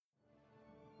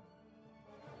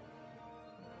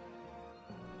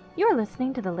You're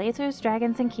listening to the Lasers,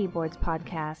 Dragons, and Keyboards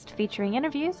podcast, featuring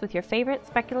interviews with your favorite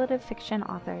speculative fiction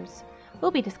authors. We'll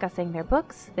be discussing their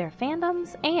books, their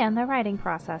fandoms, and their writing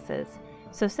processes.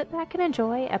 So sit back and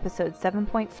enjoy episode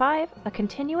 7.5, a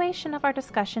continuation of our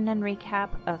discussion and recap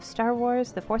of Star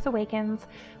Wars The Force Awakens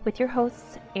with your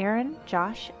hosts Aaron,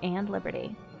 Josh, and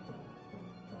Liberty.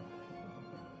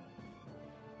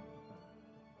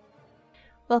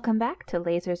 Welcome back to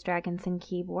Lasers, Dragons, and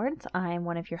Keyboards. I'm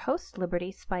one of your hosts,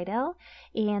 Liberty Spidell,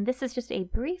 and this is just a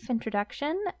brief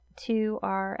introduction to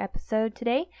our episode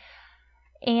today.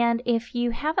 And if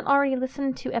you haven't already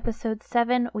listened to episode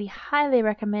 7, we highly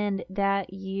recommend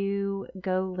that you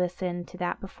go listen to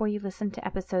that before you listen to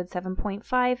episode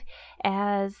 7.5,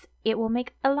 as it will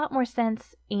make a lot more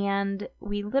sense, and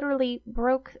we literally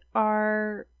broke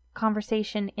our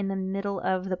conversation in the middle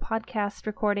of the podcast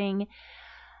recording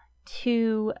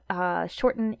to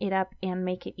shorten it up and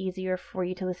make it easier for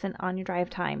you to listen on your drive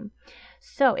time.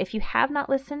 So if you have not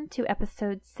listened to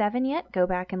episode 7 yet, go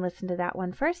back and listen to that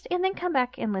one first, and then come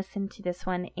back and listen to this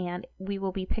one, and we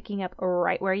will be picking up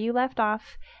right where you left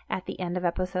off at the end of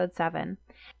episode 7.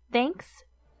 Thanks,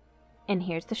 and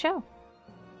here's the show.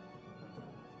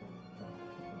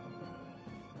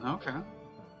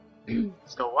 Okay.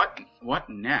 So what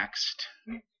next?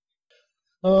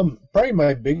 Probably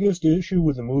my biggest issue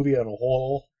with the movie on a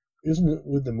whole isn't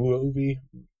with the movie,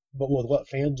 but with what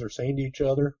fans are saying to each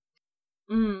other.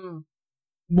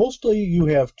 Mostly you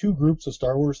have two groups of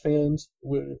Star Wars fans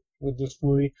with this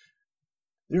movie.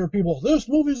 There are people, this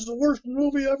movie is the worst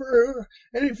movie ever,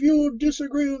 and if you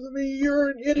disagree with me, you're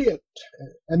an idiot.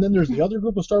 And then there's the other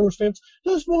group of Star Wars fans,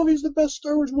 this movie is the best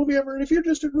Star Wars movie ever, and if you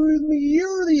disagree with me,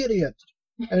 you're the idiot.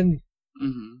 And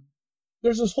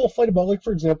there's this whole fight about, like,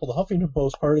 for example, the Huffington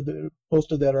Post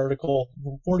posted that article,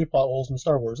 40 plot holes in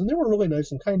Star Wars, and they were really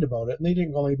nice and kind about it, and they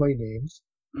didn't call anybody names.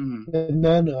 And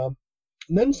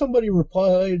then somebody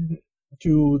replied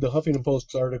to the Huffington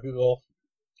Post's article,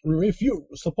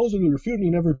 supposedly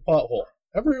refuting every plot hole.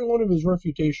 Every one of his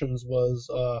refutations was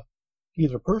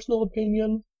either personal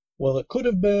opinion, well, it could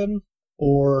have been,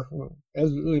 or, as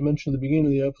we mentioned at the beginning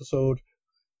of the episode,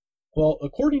 well,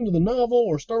 according to the novel,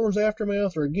 or Star Wars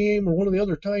Aftermath, or a game, or one of the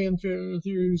other tie-in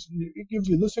theories, it gives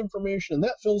you this information, and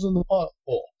that fills in the plot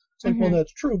hole. It's like, well,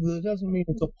 that's true, but it doesn't mean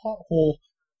it's a plot hole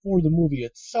for the movie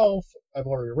itself. I've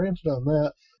already ranted on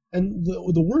that. And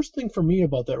the worst thing for me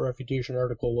about that refutation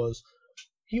article was,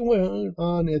 he went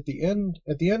on at the end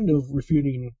of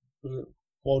refuting,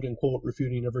 quote-unquote,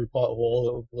 refuting every plot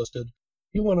hole listed,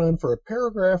 he went on for a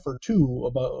paragraph or two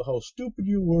about how stupid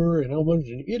you were and how much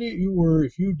an idiot you were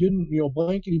if you didn't,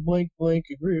 blankety blank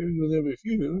agree with him. If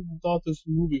you thought this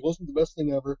movie wasn't the best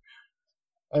thing ever.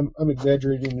 I'm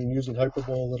exaggerating and using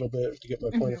hyperbole a little bit to get my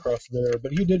point across there,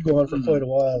 but he did go on for quite a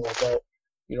while about,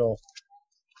 well,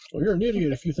 you're an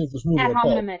idiot if you think this movie is a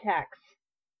pulp. Attacks.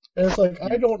 And it's like,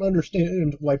 I don't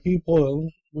understand why people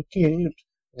can't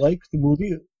like the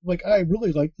movie. Like, I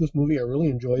really liked this movie. I really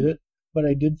enjoyed it. But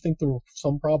I did think there were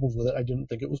some problems with it. I didn't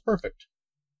think it was perfect.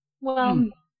 Well,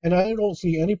 and I don't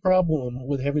see any problem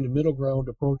with having a middle ground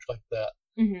approach like that.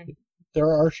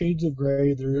 There are shades of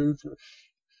gray.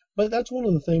 But that's one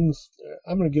of the things.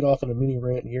 I'm going to get off on a mini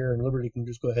rant here, and Liberty can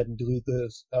just go ahead and delete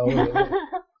this out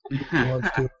if he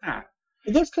wants to.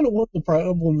 But that's kind of one of the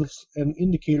problems and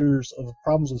indicators of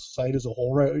problems with society as a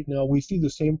whole right now. We see the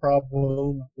same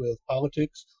problem with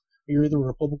politics. You're either a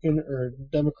Republican or a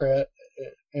Democrat,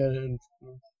 and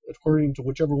according to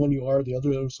whichever one you are, the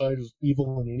other side is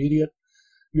evil and an idiot.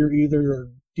 You're either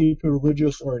deeply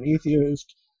religious or an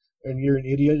atheist, and you're an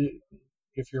idiot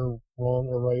if you're wrong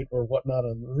or right or whatnot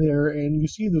on there. And you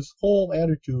see this whole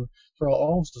attitude throughout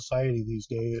all of society these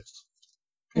days.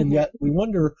 And yet we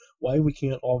wonder why we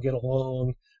can't all get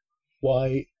along,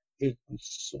 why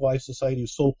society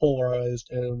is so polarized,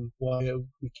 and why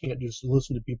we can't just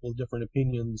listen to people with different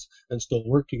opinions and still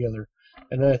work together.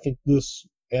 And I think this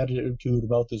attitude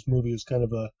about this movie is kind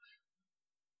of a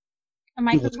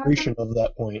illustration of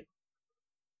that point.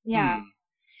 Yeah.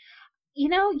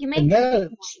 And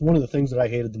that's one of the things that I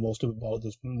hated the most about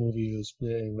this movie is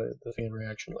the fan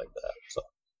reaction like that. So.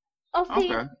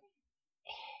 Okay.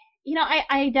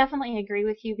 I definitely agree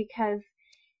with you because,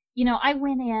 I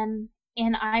went in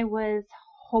and I was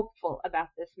hopeful about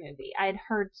this movie. I'd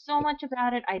heard so much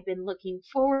about it. I'd been looking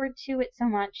forward to it so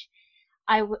much.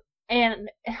 And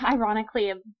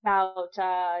ironically, about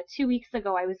 2 weeks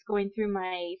ago, I was going through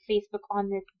my Facebook on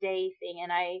this day thing,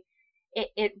 and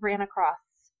it ran across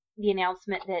the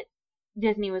announcement that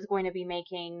Disney was going to be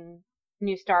making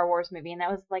new Star Wars movie, and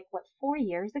that was 4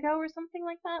 years ago or something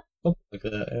like that? Something like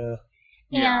that, yeah.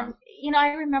 And,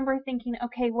 I remember thinking,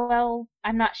 okay, well,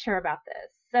 I'm not sure about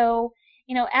this. So,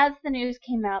 as the news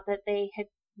came out that they had,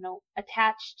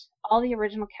 attached all the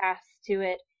original cast to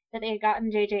it, that they had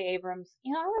gotten J.J. Abrams, I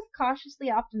was cautiously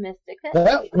optimistic.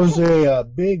 That was a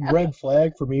big red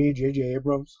flag for me, J.J.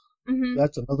 Abrams. Mm-hmm.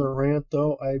 That's another rant,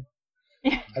 though.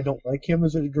 I don't like him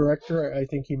as a director. I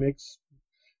think he makes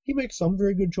some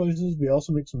very good choices, but he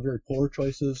also makes some very poor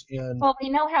choices. And well, we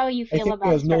know how you feel about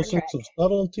he has no Star Trek. sense of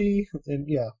subtlety, and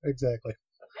yeah, exactly.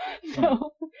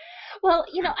 So, well,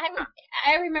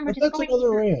 I remember but just that's going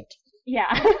another through, rant. Yeah.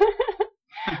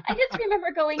 I just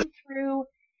remember going through,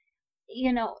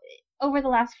 over the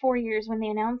last 4 years when they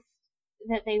announced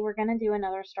that they were going to do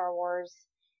another Star Wars,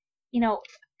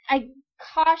 I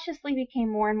cautiously became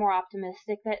more and more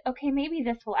optimistic that, okay, maybe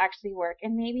this will actually work,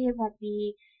 and maybe it won't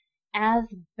be as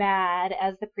bad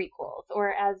as the prequels,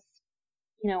 or as,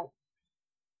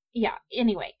 yeah,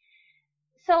 anyway.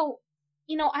 So,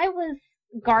 I was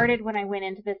guarded when I went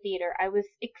into the theater. I was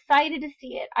excited to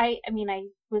see it. I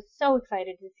was so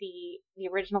excited to see the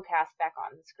original cast back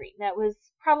on the screen. That was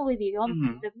probably the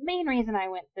main reason I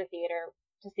went to the theater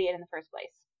to see it in the first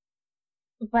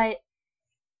place. But,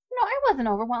 I wasn't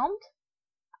overwhelmed.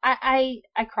 I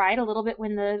cried a little bit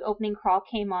when the opening crawl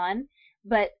came on,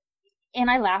 and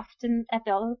I laughed at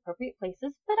all the appropriate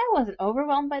places, but I wasn't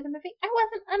overwhelmed by the movie. I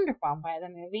wasn't underwhelmed by the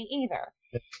movie either.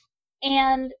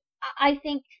 And I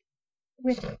think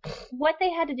with what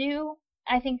they had to do,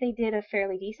 I think they did a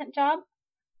fairly decent job.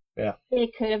 Yeah. They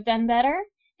could have done better.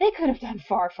 They could have done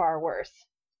far, far worse.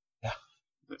 Yeah.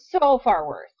 So far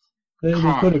worse. They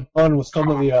could have gone with some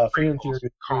of the fan theories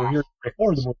that were here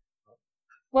before the movie.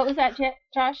 What was that,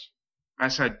 Josh? I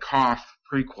said cough,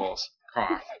 prequels,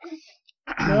 cough.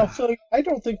 Well, so I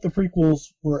don't think the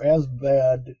prequels were as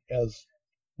bad as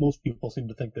most people seem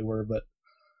to think they were, but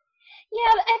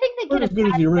yeah, I think they get as good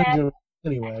as the original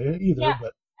anyway. Either, yeah,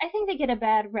 but I think they get a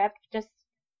bad rep.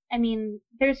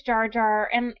 There's Jar Jar,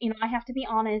 and I have to be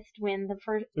honest. When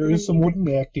there is some wooden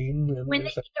acting. And when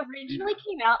they originally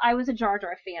came out, I was a Jar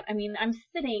Jar fan. I'm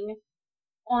sitting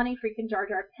on a freaking Jar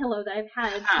Jar pillow that I've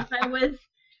had since I was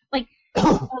like,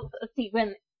 let's see,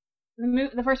 when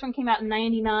the first one came out in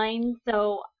 '99,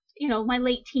 so my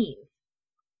late teens.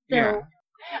 So yeah.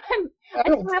 I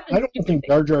don't think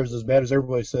Jar Jar is as bad as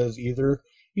everybody says either.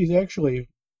 He's actually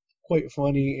quite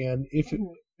funny, and if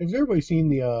everybody's seen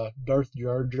the Darth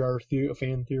Jar Jar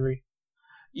fan theory?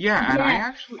 Yeah, and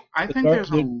I think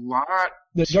there's a lot.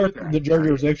 The Jar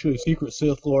Jar is actually a secret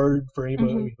Sith Lord. For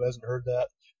anybody who hasn't heard that,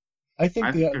 I think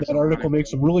that article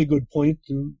makes some really good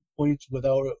points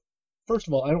without. First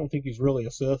of all, I don't think he's really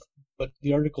a Sith, but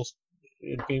the article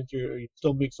in fan theory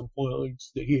still makes some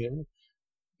points that he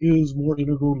is more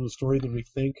integral to the story than we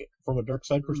think from a dark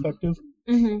side perspective.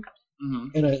 Mm-hmm.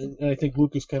 Mm-hmm. And I think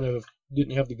Lucas kind of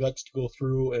didn't have the guts to go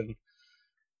through and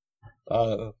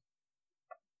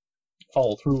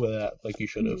follow through with that like he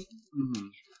should have. Mm-hmm.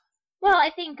 Well, I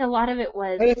think a lot of it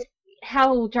was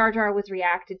how Jar Jar was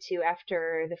reacted to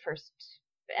after the first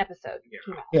episode.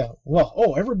 Yeah.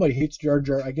 Well, everybody hates Jar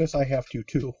Jar. I guess I have to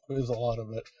too. There's a lot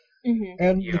of it. Mm-hmm.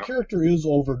 And the character is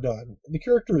overdone. The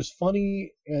character is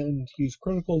funny, and he's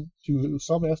critical to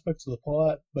some aspects of the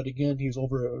plot, but again, he's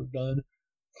overdone.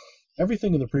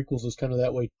 Everything in the prequels is kind of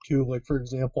that way too. Like, for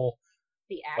example,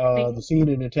 the scene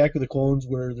in Attack of the Clones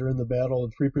where they're in the battle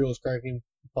and 3PO is cracking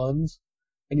puns.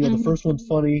 And the first one's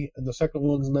funny, and the second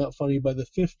one's not funny. By the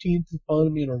 15th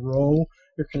pun in a row,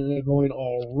 you're kind of going,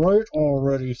 all right,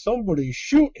 already, somebody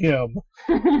shoot him.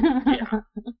 Yeah.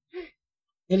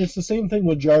 And it's the same thing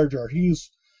with Jar Jar.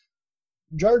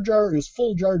 Jar Jar is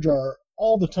full Jar Jar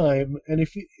all the time, and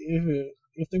if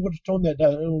they would have toned that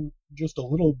down just a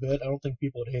little bit, I don't think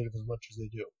people would hate it as much as they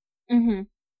do. Mm-hmm.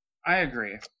 I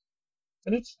agree.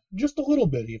 And it's just a little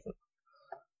bit, even.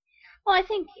 Well, I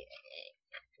think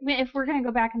if we're going to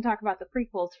go back and talk about the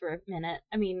prequels for a minute,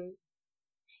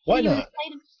 why not?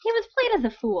 He was played as a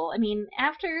fool.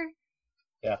 After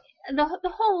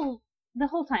the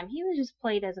whole time, he was just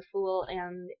played as a fool,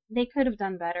 and they could have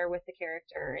done better with the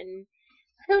character, and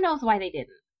who knows why they didn't.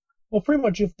 Well, pretty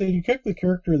much if they kept the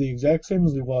character the exact same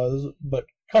as he was, but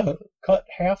cut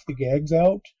half the gags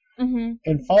out,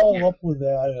 and follow up with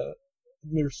that,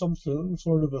 there's some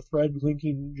sort of a thread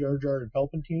linking Jar Jar and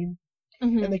Palpatine,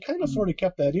 and they kind of sort of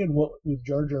kept that in, with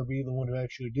Jar Jar being the one who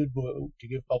actually did vote to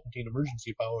give Palpatine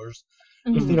emergency powers.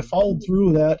 If they'd have followed through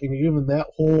with that and given that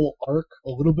whole arc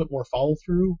a little bit more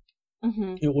follow-through,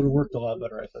 it would have worked a lot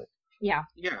better, I think. Yeah.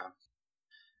 Yeah.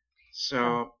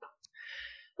 So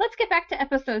let's get back to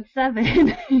episode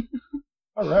 7.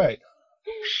 All right.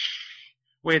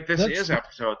 Wait, this is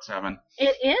episode 7.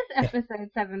 It is episode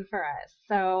 7 for us,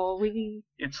 so we...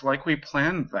 It's like we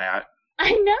planned that.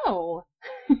 I know.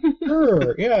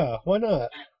 Sure, yeah, why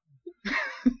not?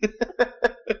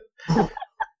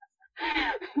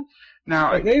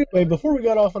 Now, anyway, before we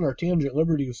got off on our tangent,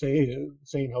 Liberty was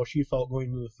saying how she felt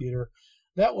going to the theater.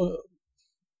 That was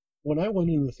when I went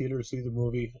into the theater to see the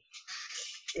movie.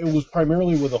 It was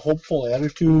primarily with a hopeful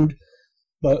attitude,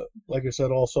 but like I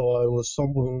said, also I was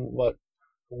somewhat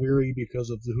weary because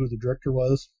of who the director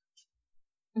was.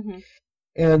 Mm-hmm.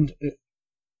 And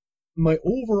my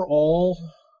overall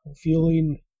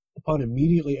feeling upon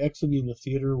immediately exiting the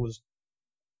theater was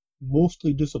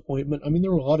mostly disappointment. I mean,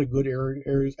 there were a lot of good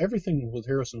areas. Everything with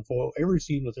Harrison Ford, every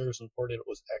scene with Harrison Ford in it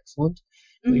was excellent.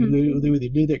 Mm-hmm. They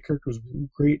did that character was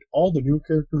great. All the new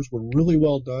characters were really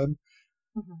well done.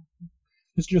 Mm-hmm.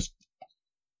 It's just,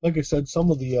 like I said,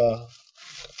 some of the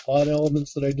plot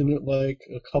elements that I didn't like,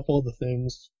 a couple of the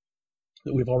things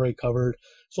that we've already covered.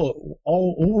 So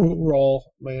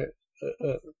overall, I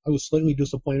was slightly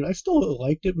disappointed. I still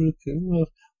liked it, but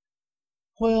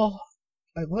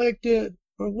I liked it,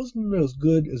 but it wasn't as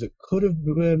good as it could have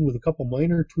been with a couple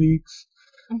minor tweaks,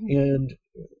 mm-hmm. and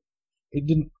it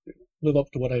didn't live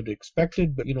up to what I'd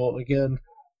expected. But again,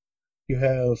 you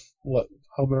have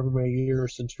however many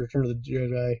years since Return of the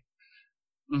Jedi.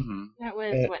 Mm-hmm. That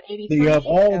was and 83. You have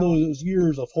all those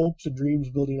years of hopes and dreams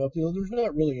building up. There's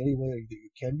not really any way that you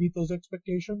can meet those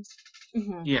expectations.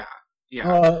 Mm-hmm. Yeah.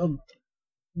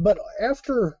 But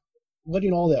after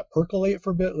letting all that percolate for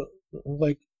a bit,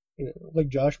 like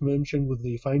Josh mentioned with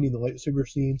the finding the lightsaber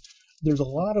scene, there's a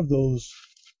lot of those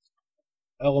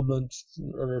elements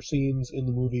or scenes in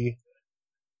the movie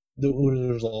where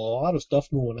there's a lot of stuff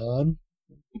going on.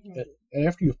 Mm-hmm. And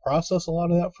after you've processed a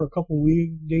lot of that for a couple of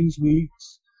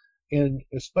weeks, and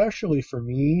especially for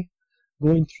me,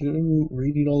 going through,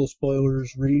 reading all the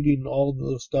spoilers, reading all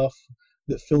the stuff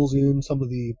that fills in some of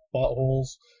the plot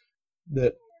holes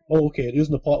that, it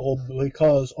isn't a plot hole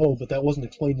because, but that wasn't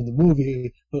explained in the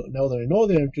movie. But now that I know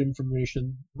that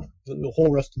information, the whole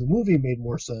rest of the movie made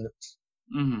more sense.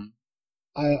 Mm-hmm.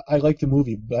 I like the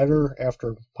movie better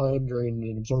after pondering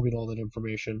and absorbing all that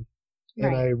information. Right.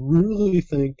 And I really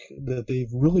think that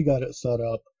they've really got it set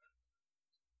up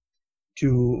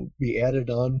to be added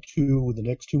on to the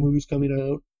next two movies coming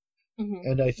out. Mm-hmm.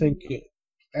 And I think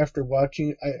after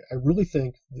watching, I really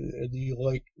think you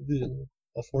like the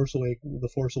Force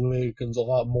Awakens a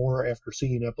lot more after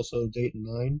seeing episodes 8 and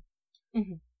 9.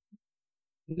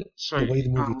 Mm-hmm. So the way the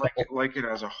movie like it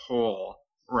as a whole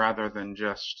rather than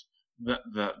just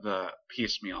the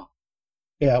piecemeal.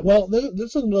 Yeah, well,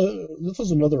 this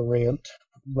is another rant,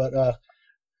 but I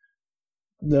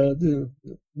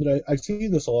see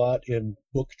this a lot in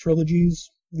book trilogies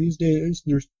these days.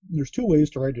 There's two ways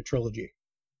to write a trilogy.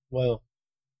 Well,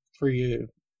 three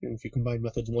if you combine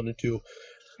methods 1 and 2.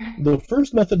 The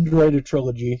first method to write a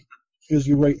trilogy is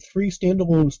you write 3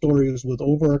 standalone stories with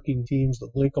overarching themes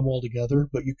that link them all together,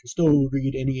 but you can still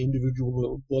read any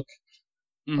individual book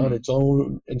on its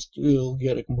own and still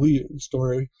get a complete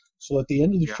story. So at the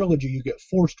end of the trilogy, you get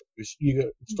 4 stories. You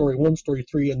get story 1, story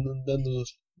 3, and then the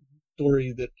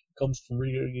story that comes from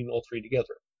reading all 3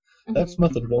 together. Mm-hmm. That's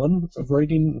method 1 of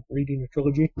reading a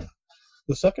trilogy.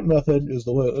 The second method is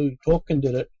the way Tolkien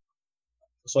did it.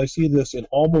 So I see this in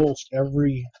almost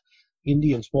every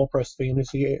indie and small press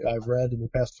fantasy I've read in the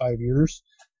past 5 years,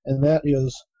 and that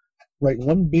is write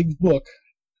one big book,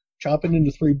 chop it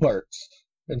into 3 parts,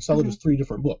 and sell it as 3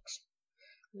 different books.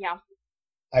 Yeah.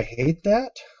 I hate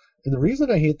that, and the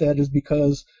reason I hate that is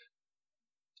because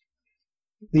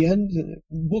the end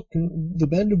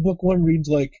of book 1 reads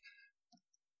like,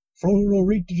 Frodo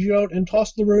reached out and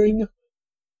tossed the ring.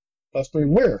 Tossed the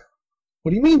ring where?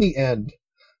 What do you mean the end?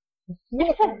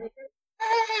 What?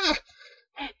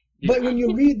 But when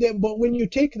you read that, when you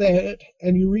take that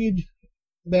and you read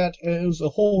that as a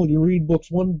whole, and you read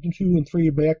books 1, 2, and 3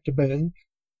 back to back,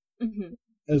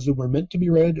 as they were meant to be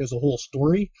read as a whole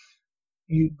story,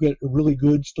 you get a really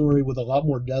good story with a lot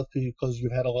more depth because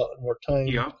you've had a lot more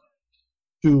time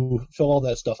to fill all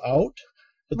that stuff out.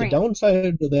 But the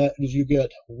downside to that is you get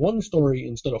 1 story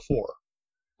instead of 4.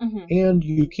 And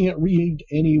you can't read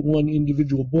any one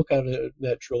individual book out of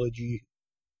that trilogy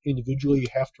individually. You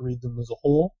have to read them as a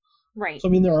whole. Right. So,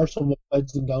 I mean, there are some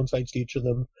upsides and downsides to each of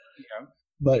them. Yeah.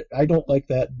 But I don't like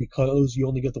that because you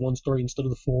only get the 1 story instead of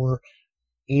the 4.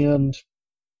 And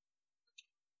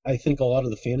I think a lot of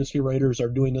the fantasy writers are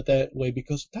doing it that way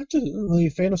because that's the way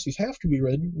fantasies have to be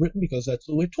written because that's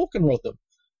the way Tolkien wrote them.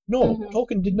 No,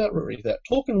 Tolkien did not write that.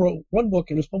 Tolkien wrote 1 book,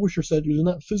 and his publisher said it is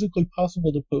not physically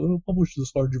possible to publish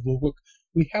this large of a book.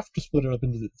 We have to split it up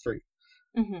into 3.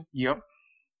 Yep.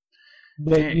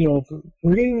 But, you know,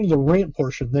 we're getting into the rant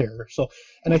portion there. So,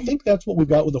 and I think that's what we've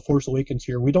got with The Force Awakens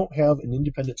here. We don't have an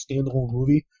independent standalone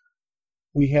movie.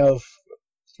 We have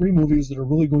 3 movies that are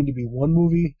really going to be one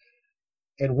movie.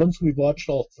 And once we've watched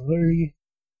all 3,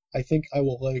 I think I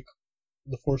will like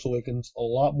The Force Awakens a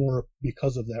lot more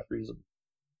because of that reason.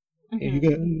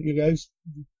 Mm-hmm. And you guys?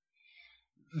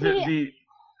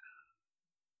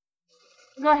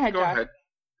 Go ahead, Go Josh.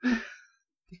 ahead.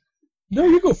 No,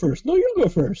 you go first. No, you go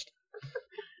first.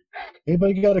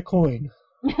 Anybody got a coin?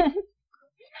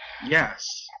 Yes.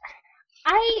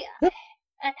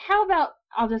 How about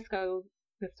I'll just go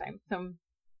this time. So,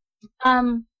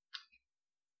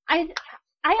 I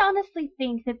honestly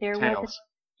think that there was a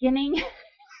beginning,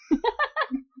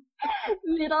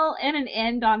 middle, and an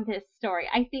end on this story.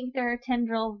 I think there are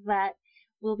tendrils that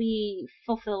will be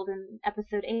fulfilled in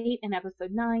episode 8 and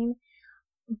episode 9.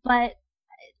 But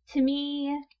to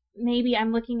me, maybe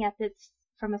I'm looking at this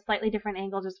from a slightly different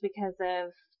angle just because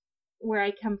of where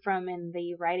I come from in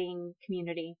the writing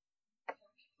community.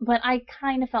 But I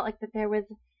kind of felt like that there was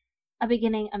a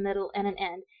beginning, a middle, and an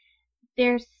end.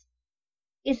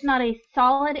 It's not a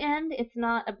solid end. It's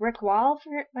not a brick wall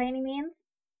by any means.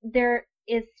 There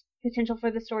is potential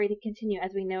for the story to continue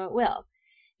as we know it will,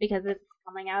 because it's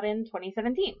coming out in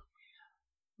 2017.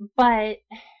 But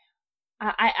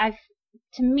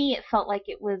to me, it felt like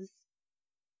it was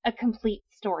a complete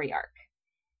story arc.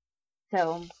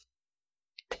 So.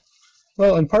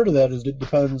 Well, and part of that is it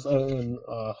depends on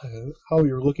how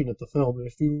you're looking at the film.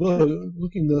 If you're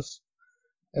looking at this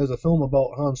as a film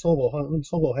about Han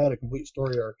Solo had a complete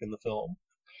story arc in the film.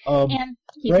 And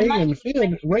Rey and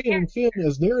Finn,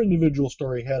 as their individual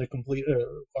story, had a complete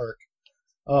arc.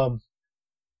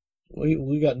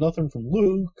 We got nothing from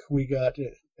Luke. We got,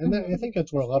 and I think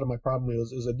that's where a lot of my problem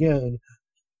is again,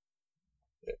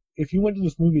 if you went to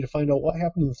this movie to find out what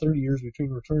happened in the 30 years between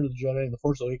Return of the Jedi and The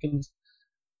Force Awakens,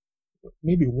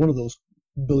 maybe one of those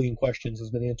billion questions has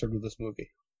been answered with this movie.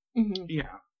 Mm-hmm.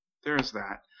 Yeah, there's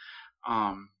that.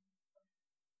 I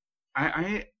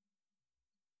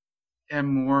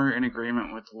am more in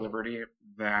agreement with Liberty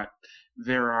that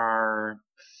there are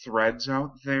threads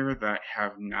out there that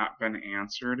have not been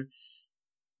answered,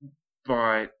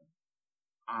 but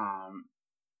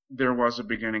there was a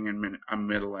beginning and a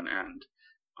middle and end.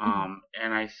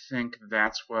 And I think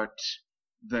that's what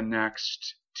the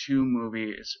next 2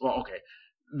 movies, well, okay,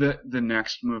 the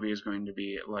next movie is going to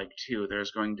be like too.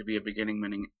 There's going to be a beginning,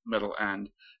 middle, end.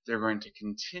 They're going to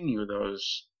continue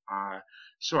those.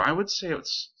 So I would say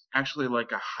it's actually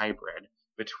like a hybrid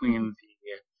between the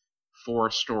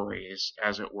 4 stories,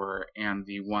 as it were, and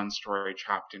the 1 story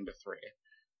chopped into 3.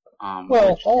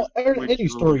 Any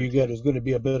story you get is going to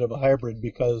be a bit of a hybrid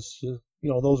because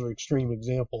those are extreme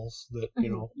examples that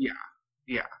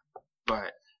Yeah,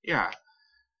 but yeah.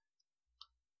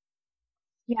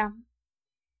 Yeah.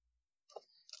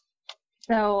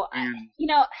 So, I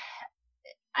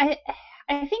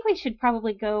think we should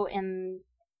probably go and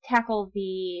tackle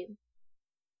the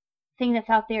thing that's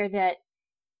out there that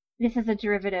this is a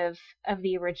derivative of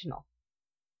the original.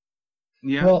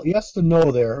 Yeah. Well, yes and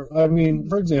no there. I mean,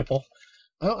 for example,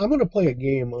 I'm going to play a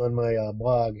game on my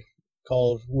blog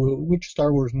called Which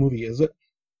Star Wars Movie Is It?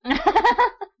 You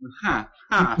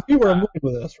see where I'm going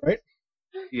with this, right?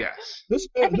 Yes. This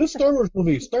Star Wars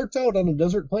movie starts out on a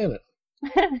desert planet.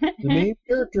 The main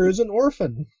character is an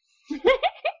orphan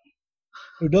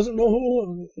who doesn't know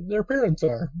who their parents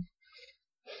are.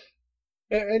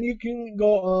 And you can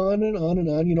go on and on and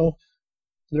on.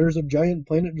 There's a giant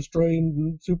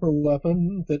planet-destroying super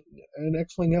weapon that an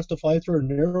X-Wing has to fly through a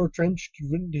narrow trench to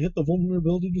hit the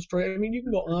vulnerability destroyer. I mean, you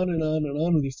can go on and on and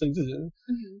on with these things.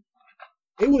 Mm-hmm.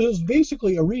 It was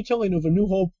basically a retelling of A New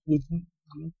Hope with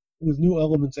new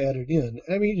elements added in.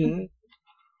 I mean,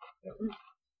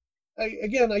 I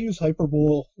use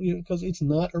hyperbole because it's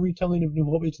not a retelling of New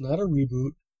Hope. It's not a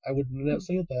reboot. I would not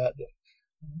say that.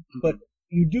 But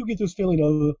you do get this feeling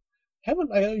of,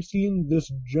 haven't I seen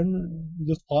this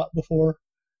plot before?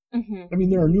 Mm-hmm. I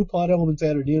mean, there are new plot elements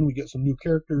added in. We get some new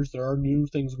characters. There are new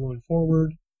things going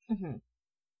forward.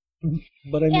 Mm-hmm.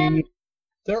 But I mean,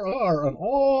 there are an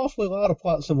awful lot of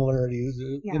plot similarities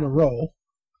in a row.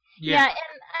 Yeah,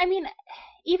 and I mean,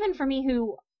 even for me,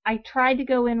 who I tried to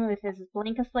go in with as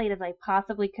blank a slate as I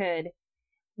possibly could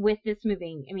with this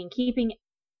movie. I mean, keeping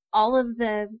all of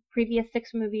the previous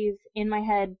 6 movies in my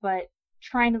head, but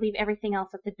trying to leave everything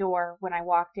else at the door when I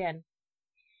walked in.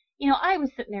 I was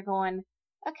sitting there going,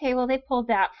 okay, well, they pulled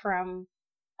that from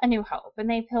A New Hope, and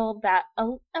they pulled that,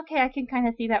 okay, I can kind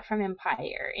of see that from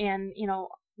Empire, and,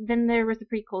 then there was the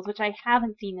prequels, which I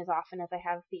haven't seen as often as I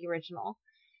have the original.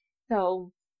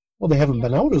 So... Well, they haven't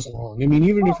been out as long. I mean,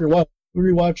 even if you're watching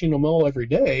rewatching them all every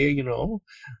day, you know.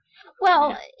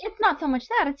 Well, it's not so much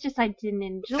that, it's just I didn't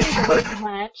enjoy them as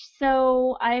much,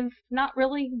 so I've not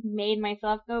really made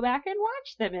myself go back and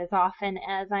watch them as often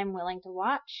as I'm willing to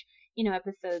watch,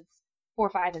 episodes 4,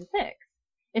 5, and 6.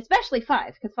 Especially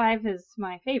 5, because 5 is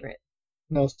my favorite.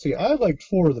 Now, see, I liked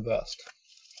 4 the best.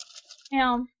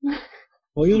 Yeah.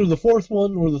 Well, either the fourth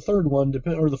one or the third one,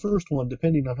 or the first one,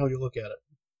 depending on how you look at it.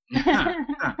 Yeah.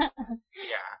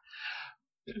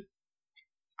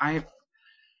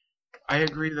 I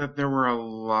agree that there were a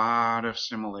lot of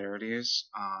similarities,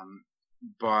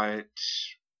 but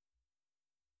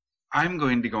I'm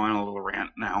going to go on a little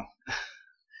rant now.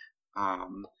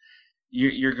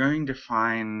 You're going to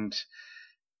find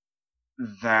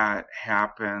that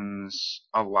happens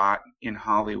a lot in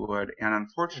Hollywood, and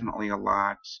unfortunately a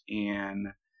lot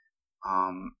in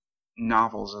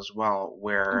novels as well,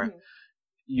 where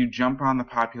you jump on the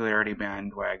popularity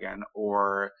bandwagon,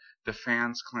 or the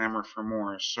fans clamor for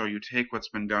more, so you take what's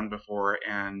been done before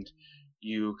and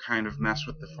you kind of mess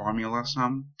with the formula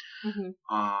some.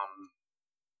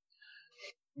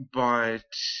 But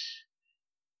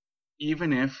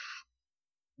even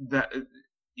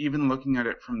looking at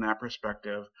it from that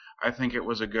perspective, I think it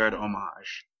was a good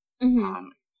homage.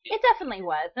 It definitely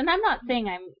was, and I'm not saying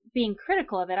I'm being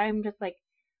critical of it. I'm just like,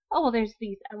 oh, well, there's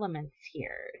these elements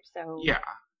here, so... Yeah.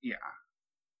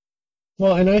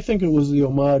 Well, and I think it was the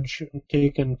homage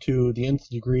taken to the nth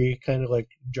degree, kind of like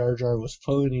Jar Jar was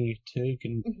funny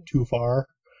taken too far.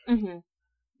 You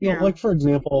know, like, for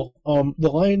example, the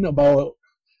line about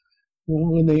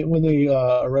when they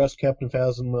arrest Captain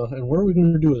Phasma, and what are we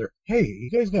going to do with her? Hey, you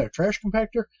guys got a trash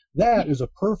compactor? That is a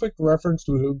perfect reference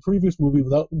to a previous movie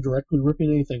without directly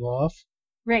ripping anything off.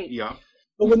 Right. Yeah.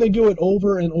 But when they do it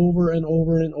over and over and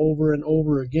over and over and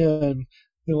over again,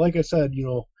 like I said,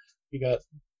 you got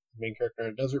the main character on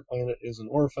a desert planet is an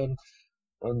orphan,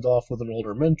 runs off with an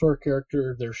older mentor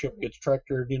character, their ship gets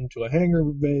tractored into a hangar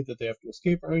bay that they have to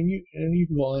escape, and you can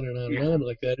go on and on and on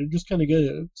like that. It just kind of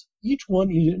gets, each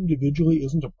one individually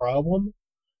isn't a problem.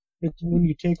 It's when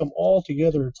you take them all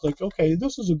together, it's like, okay,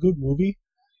 this is a good movie,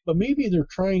 but maybe they're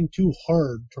trying too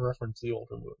hard to reference the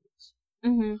older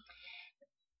movies.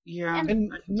 Yeah.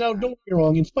 And now, don't get me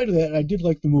wrong, in spite of that, I did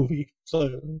like the movie. So yeah.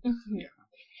 And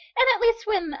at least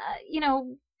when,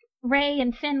 Rey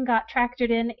and Finn got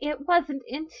tractored in, it wasn't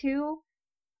into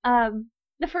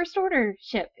the First Order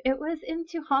ship. It was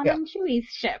into Han and Chewie's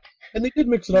ship. And they did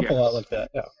mix it up a lot like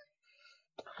that, yeah.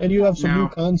 And you have some new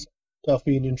concept stuff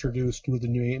being introduced with the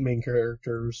new main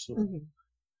characters.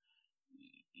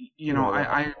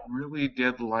 I really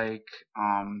did like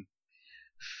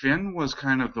Finn was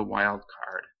kind of the wild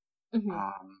card.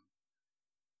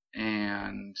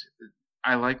 And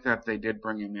I like that they did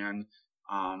bring him in.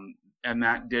 And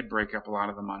that did break up a lot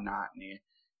of the monotony.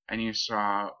 And you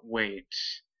saw, wait,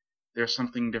 there's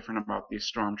something different about these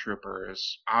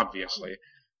stormtroopers, obviously.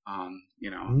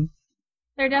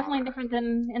 They're definitely different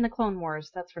than in the Clone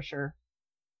Wars, that's for sure.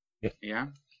 Yeah.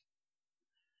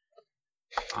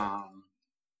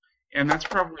 And that's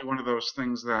probably one of those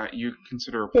things that you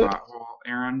consider a plot hole,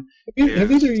 Aaron.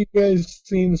 Have either of you guys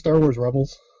seen Star Wars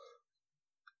Rebels?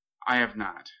 I have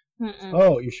not.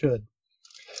 Oh, you should.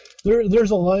 There's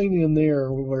a line in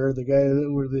there where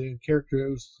the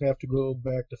characters have to go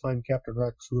back to find Captain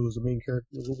Rex, who was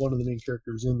one of the main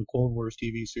characters in the Clone Wars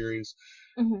TV series.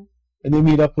 And they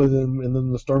meet up with him, and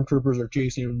then the stormtroopers are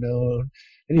chasing him down.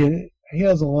 And he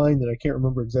has a line that I can't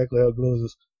remember exactly how it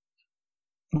goes.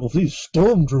 Well, if these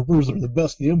stormtroopers are the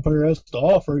best the Empire has to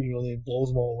offer, they blows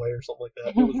them all away or something like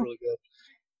that. That was really good.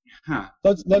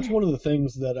 That's one of the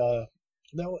things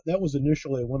that was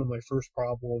initially one of my first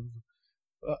problems.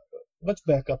 Let's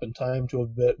back up in time to a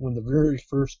bit when the very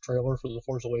first trailer for The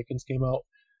Force Awakens came out.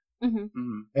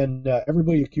 And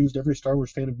everybody accused every Star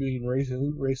Wars fan of being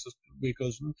racist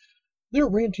because they're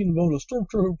ranting about a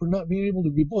stormtrooper not being able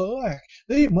to be black.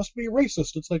 They must be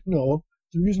racist. It's like, no,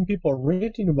 the reason people are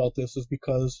ranting about this is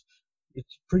because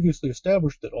it's previously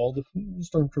established that all the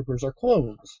stormtroopers are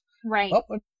clones. Right. Up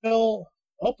until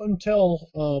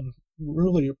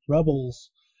really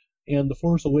Rebels and The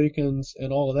Force Awakens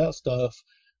and all of that stuff,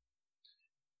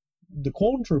 the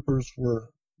clone troopers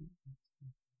were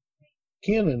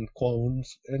canon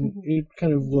clones, and it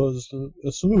kind of was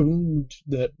assumed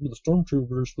that the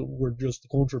stormtroopers were just the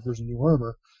clone troopers in new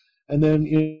armor. And then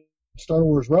in Star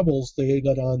Wars Rebels, they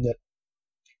got on that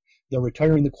they're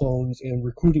retiring the clones and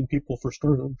recruiting people for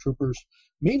stormtroopers,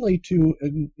 mainly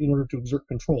in order to exert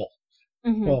control.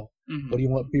 Well, What do you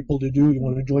want people to do? You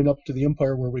want to join up to the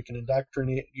Empire where we can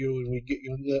indoctrinate you and we get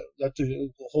you. That's the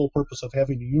whole purpose of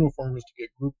having a uniform is to get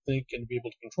groupthink and be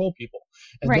able to control people.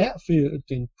 And Right. that fit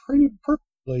in pretty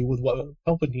perfectly with what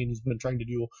Palpatine has been trying to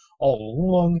do all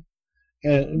along.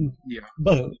 And Yeah.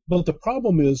 but the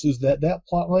problem is that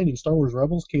plot line in Star Wars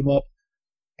Rebels came up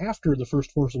after the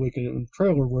first Force Awakens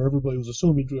trailer, where everybody was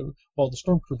assuming, well, the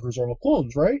Stormtroopers are all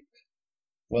clones, right?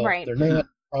 Well, Right. they're not.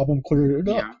 Problem cleared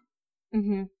it up. Yeah.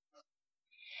 Mm-hmm.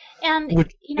 And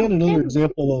Which again, another Finn,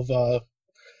 example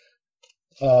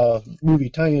of movie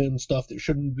tie-in stuff that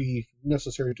shouldn't be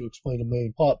necessary to explain a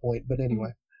main plot point. But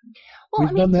anyway, well,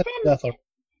 we've done that to death.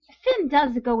 Finn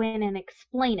does go in and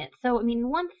explain it. So I mean,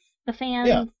 once the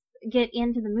fans get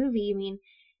into the movie,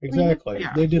 Exactly.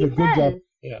 Yeah. They did a good job.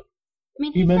 Yeah. I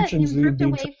mean, He he says mentions he was the ripped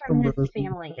away from his Transformers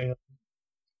family. and-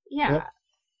 Yeah. Yep.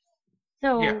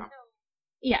 So, Yeah.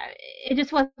 yeah, it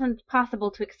just wasn't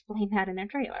possible to explain that in their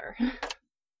trailer.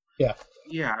 Yeah.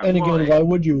 Yeah. And well, again, why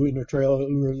would you in a trailer? That's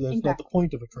not the Exactly.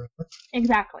 point of a trailer.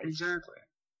 Exactly. Exactly.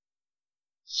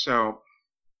 So,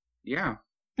 yeah.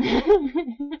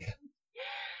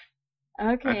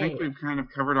 Okay. I think we've kind of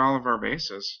covered all of our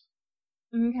bases.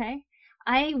 Okay.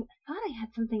 I thought I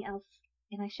had something else,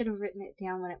 and I should have written it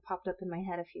down when it popped up in my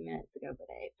head a few minutes ago, but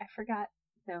I forgot.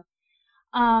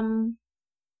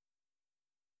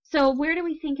 So where do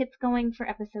we think it's going for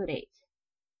episode 8?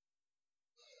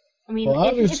 I mean, Well,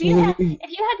 if obviously, you had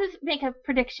to make a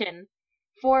prediction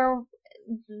for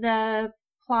the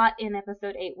plot in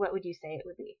episode 8, what would you say it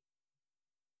would be?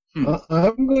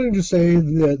 I'm going to say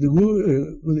that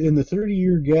in the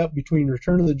 30-year gap between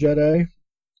Return of the Jedi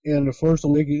and The Force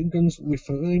Awakens, we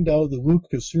find out that Luke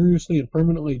has seriously and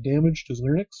permanently damaged his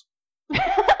larynx.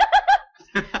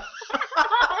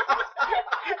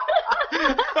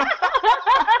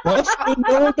 Plus,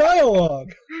 no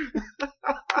dialogue.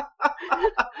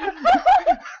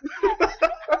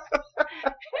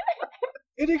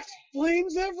 It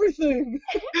explains everything.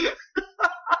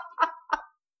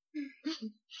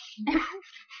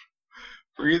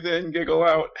 Breathe in, giggle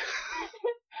out.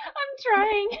 I'm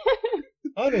trying.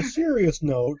 On a serious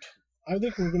note, I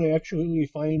think we're going to actually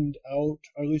find out,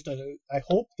 or at least I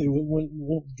hope they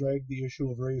won't drag the issue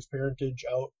of Rey's parentage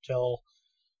out till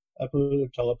episode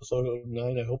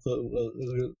 9. I hope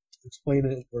they'll explain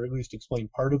it, or at least explain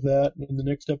part of that in the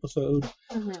next episode.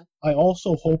 Mm-hmm. I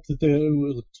also hope that they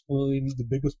will explain the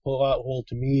biggest plot hole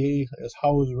to me is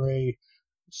how is Rey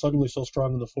suddenly so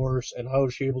strong in the Force, and how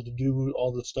is she able to do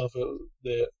all the stuff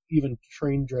that even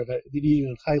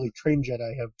highly trained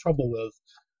Jedi have trouble with.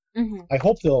 Mm-hmm. I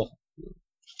hope they'll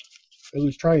at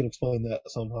least try and explain that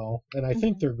somehow, and I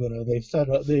think they're gonna. They set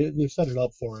it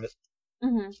up for it.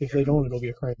 Mm-hmm. If they don't, it'll be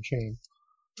a crying shame.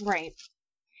 Right.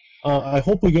 I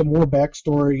hope we get more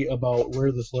backstory about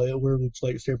where Luke's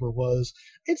lightsaber was.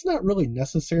 It's not really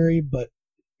necessary, but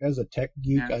as a tech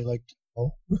geek, I like to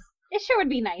know. It sure would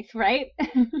be nice, right?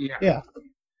 Yeah.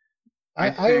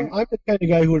 I'm the kind of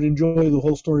guy who would enjoy the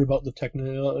whole story about the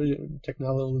technology,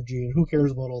 and who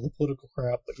cares about all the political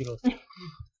crap. But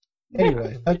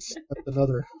anyway, that's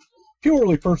another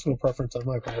purely personal preference on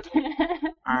my part.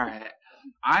 All right.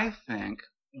 I think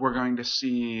we're going to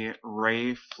see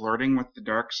Rey flirting with the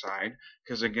dark side,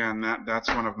 because again, that's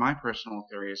one of my personal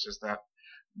theories, is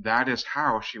that is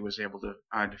how she was able to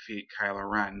defeat Kylo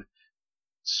Ren.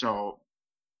 So,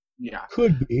 yeah.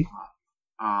 Could be.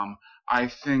 I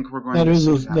think we're going that to is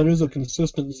see that is a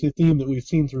consistent theme that we've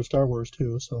seen through Star Wars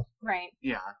too. So. Right.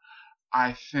 Yeah.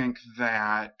 I think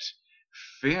that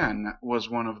Finn was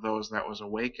one of those that was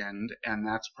awakened, and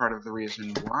that's part of the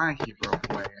reason why he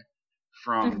broke away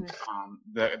from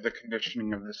the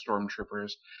conditioning of the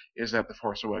stormtroopers, is that the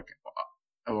Force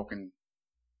awoken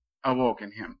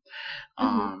him.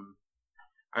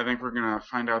 I think we're gonna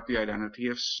find out the identity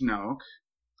of Snoke.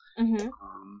 Mm-hmm.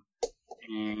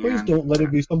 Please don't let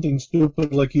it be something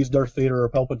stupid like he's Darth Vader or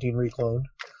Palpatine recloned.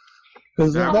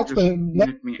 Because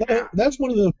that's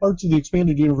one of the parts of the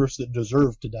expanded universe that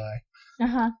deserve to die.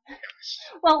 Uh-huh.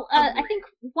 Well, I think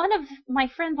one of my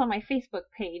friends on my Facebook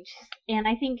page, and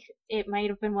I think it might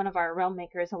have been one of our Realm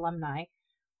Makers alumni,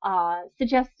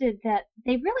 suggested that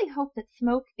they really hope that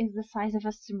Smoke is the size of a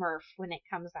Smurf when it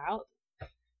comes out.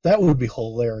 That would be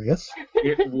hilarious.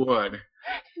 It would.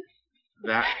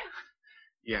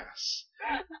 Yes.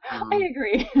 I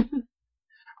agree.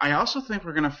 I also think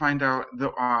we're going to find out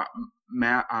the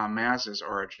Maz's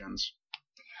origins.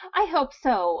 I hope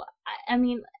so. I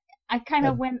mean, I kind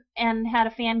of went and had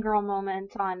a fangirl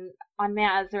moment on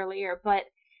Maz earlier, but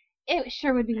it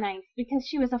sure would be nice because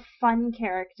she was a fun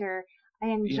character. I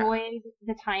enjoyed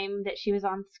the time that she was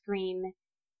on screen,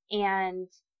 and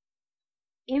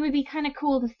it would be kind of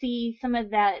cool to see some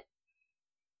of that,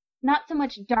 not so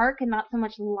much dark and not so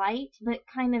much light, but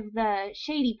kind of the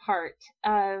shady part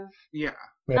of Yeah.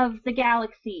 the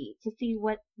galaxy, to see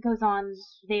what goes on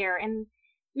there, and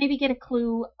maybe get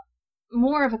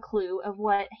more of a clue of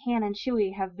what Han and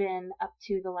Chewie have been up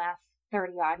to the last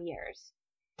 30-odd years.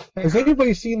 Has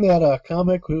anybody seen that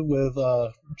comic with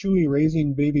Chewie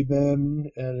raising baby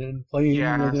Ben and playing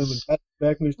with him and patting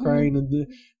back when he's crying,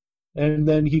 and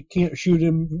then he can't shoot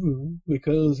him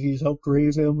because he's helped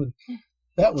raise him, and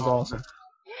that was awesome.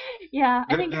 Yeah,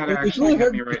 I think it's really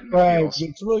hard to describe.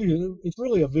 It's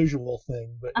really a visual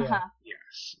thing, but yeah.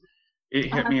 Yes,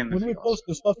 it hit me in the feels. When we post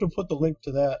the stuff, to put the link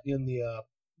to that in the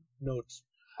notes.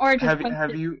 Or just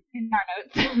have you in our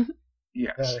notes.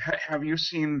 Yes. Have you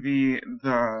seen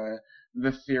the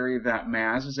theory that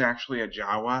Maz is actually a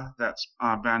Jawa that's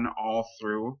been all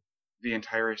through the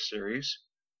entire series?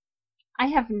 I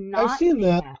have not. I've seen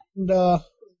that, and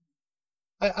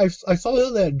I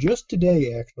saw that just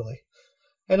today, actually,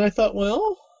 and I thought,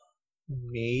 well,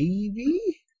 maybe.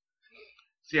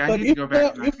 See, I need to go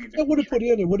back. If that would have put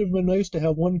in, it would have been nice to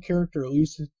have one character at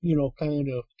least, kind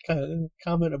of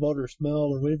comment about her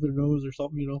smell or wave their nose or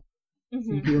something,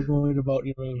 Some people going about,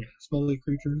 smelly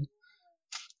creatures.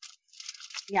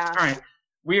 Yeah. All right.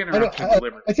 We interrupted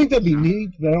Liberty. I think that'd be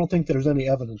neat, but I don't think there's any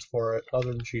evidence for it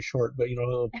other than she's short. But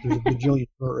there's a bajillion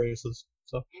short races,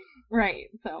 so. Right.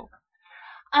 So,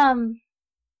 I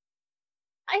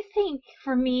think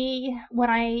for me, what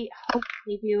I hope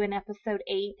they do in episode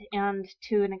 8 and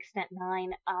to an extent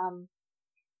 9,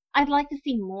 I'd like to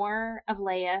see more of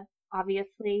Leia,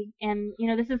 obviously, and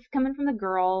this is coming from the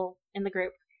girl in the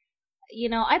group.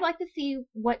 I'd like to see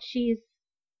what she's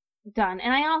done,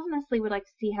 and I honestly would like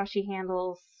to see how she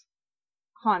handles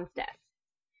Han's death.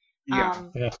 Yeah.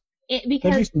 Because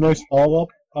that'd be some nice follow-up.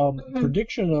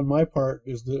 Prediction on my part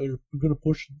is that they're going to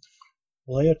push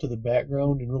Leia to the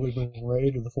background and really bring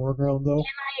Rey to the foreground, though. And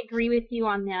I agree with you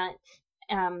on that.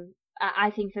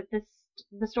 I think that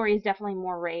the story is definitely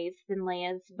more Rey's than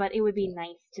Leia's, but it would be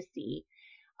nice to see.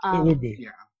 It would be.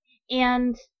 Yeah.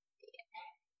 And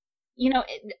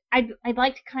I'd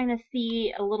like to kind of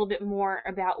see a little bit more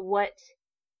about what,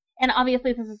 and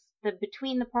obviously this is the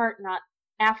between the part, not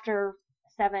after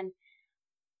 7.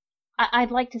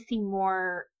 I'd like to see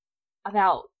more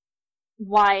about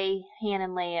why Han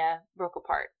and Leia broke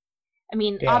apart. I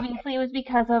mean, obviously it was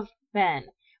because of Ben,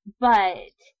 but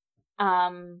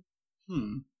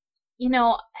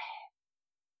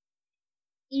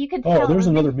you could tell. Oh, there's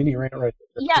another mini rant right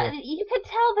there. Yeah, you could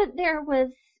tell that there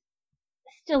was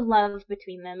still love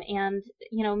between them, and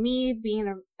me being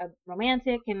a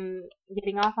romantic and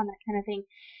getting off on that kind of thing,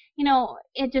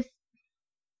 it just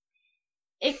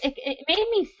it made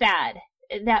me sad,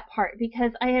 that part,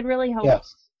 because I had really hoped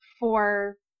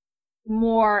for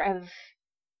more of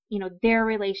their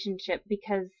relationship,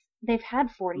 because they've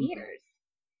had 40 years,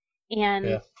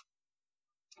 and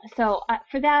so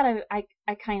for that I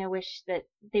kind of wish that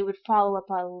they would follow up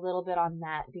a little bit on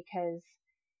that, because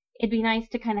it'd be nice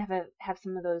to kind of have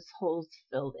some of those holes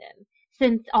filled in,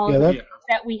 since all of the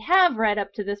that we have read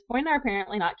up to this point are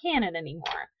apparently not canon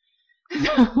anymore.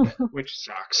 Which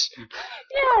sucks.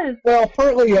 Yes. Well,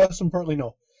 partly yes and partly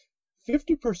no.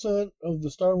 50% of the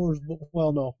Star Wars book,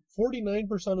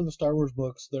 49% of the Star Wars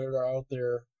books that are out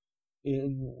there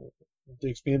in the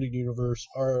expanded universe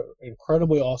are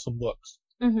incredibly awesome books.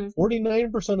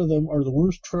 49% of them are the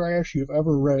worst trash you've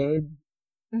ever read.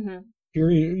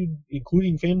 Period,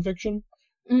 including fan fiction,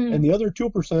 and the other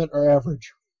 2% are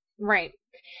average. Right.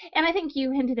 And I think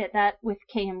you hinted at that with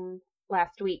Cam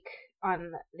last week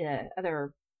on the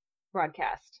other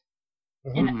broadcast.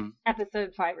 In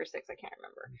episode 5 or 6, I can't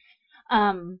remember.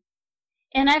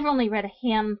 And I've only read a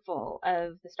handful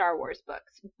of the Star Wars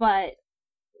books, but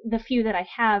the few that I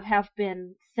have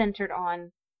been centered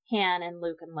on Han and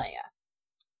Luke and Leia.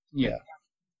 Yeah.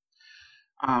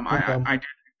 I do.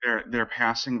 They're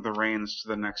passing the reins to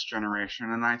the next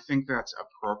generation, and I think that's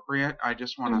appropriate. I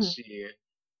just want to see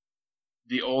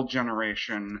the old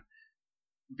generation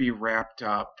be wrapped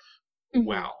up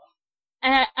well.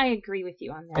 I agree with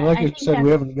you on that. And like I said, we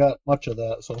haven't got much of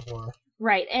that so far.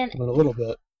 Right, and a little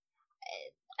bit.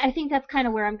 I think that's kind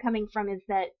of where I'm coming from, is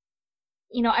that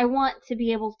I want to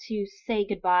be able to say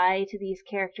goodbye to these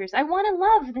characters. I want to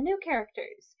love the new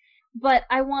characters, but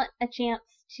I want a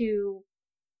chance to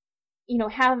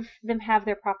have them have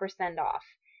their proper send-off.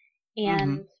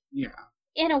 And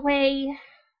in a way,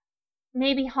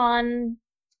 maybe Han,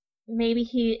 maybe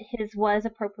his was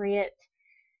appropriate,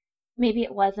 maybe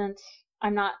it wasn't.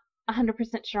 I'm not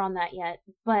 100% sure on that yet,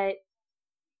 but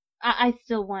I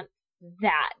still want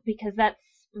that, because that's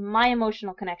my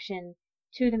emotional connection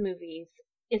to the movies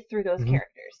is through those Mhm.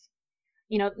 characters.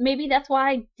 You know, maybe that's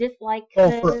why I dislike Oh,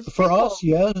 the for prequels. us,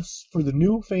 yes. For the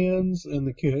new fans and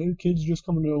the kids just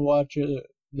coming to watch it,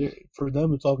 for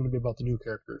them, it's all going to be about the new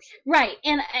characters. Right,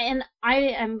 and I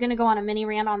am gonna go on a mini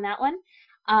rant on that one.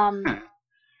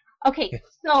 Okay,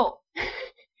 so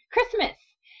Christmas,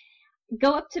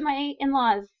 go up to my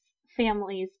in-laws'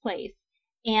 family's place,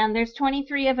 and there's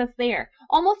 23 of us there.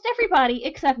 Almost everybody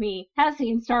except me has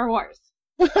seen Star Wars,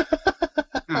 and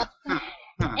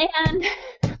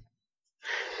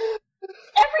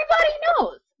everybody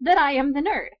knows that I am the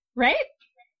nerd, right?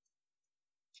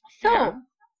 So Yeah.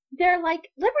 they're like,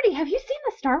 Liberty, have you seen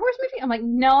the Star Wars movie? I'm like,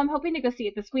 no, I'm hoping to go see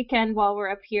it this weekend while we're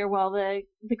up here, while the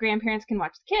grandparents can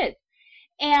watch the kids.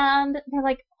 And they're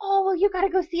like, oh, well, you gotta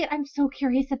go see it. I'm so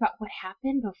curious about what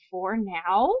happened before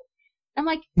now. I'm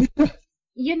like,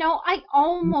 you know, I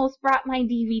almost brought my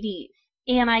DVDs.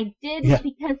 And I did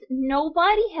because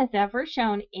nobody has ever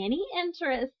shown any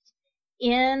interest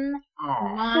in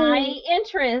my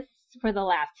interests for the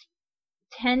last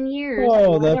 10 years.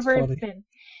 Oh, or that's whatever funny. it's been.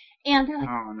 And they're like,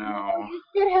 oh no. you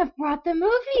should have brought the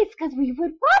movies because we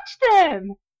would watch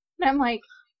them. And I'm like,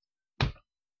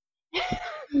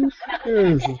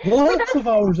 There's lots of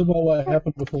hours about what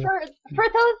happened before. for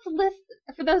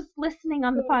those listening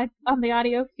on the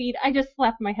audio feed, I just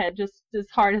slapped my head just as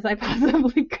hard as I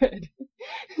possibly could.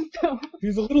 So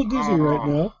He's a little dizzy right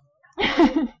now.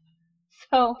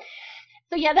 so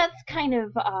yeah, that's kind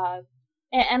of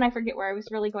and I forget where I was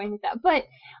really going with that, but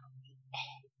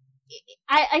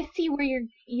I see where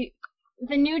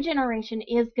the new generation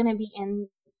is going to be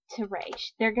into Rey.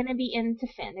 They're going to be into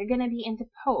Finn. They're going to be into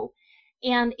Poe.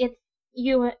 And it's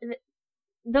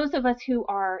those of us who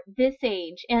are this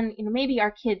age, and you know, maybe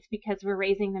our kids, because we're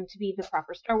raising them to be the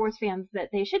proper Star Wars fans that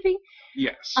they should be.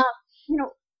 Yes. You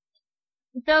know,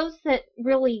 those that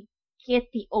really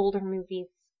get the older movies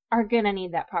are going to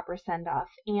need that proper send off.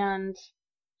 And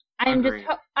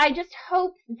I just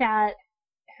hope that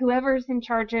whoever's in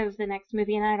charge of the next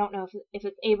movie, and I don't know if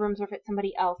it's Abrams or if it's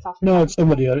somebody else. No, it's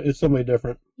somebody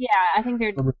different. Yeah, I think they're.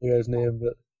 I remember the guy's name,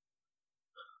 but.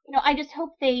 You know, I just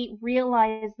hope they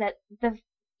realize that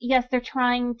yes, they're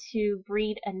trying to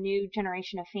breed a new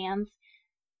generation of fans.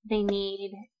 They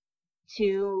need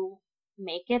to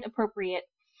make it appropriate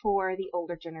for the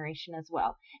older generation as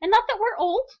well. And not that we're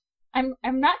old. I'm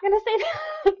not going to say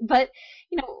that, but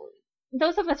you know,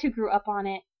 those of us who grew up on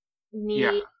it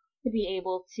need to be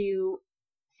able to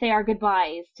say our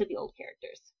goodbyes to the old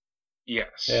characters.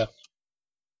 Yes. Yeah.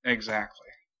 Exactly.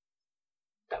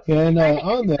 Yeah, and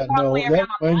on that note, that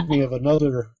reminds me of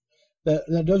another.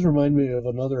 That does remind me of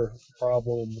another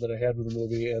problem that I had with the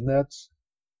movie, and that's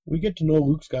we get to know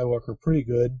Luke Skywalker pretty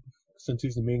good since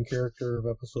he's the main character of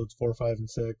episodes 4, 5, and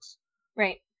 6.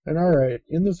 Right. And all right,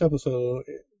 in this episode,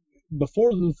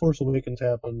 before the Force Awakens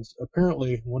happens,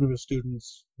 apparently one of his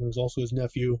students, who's also his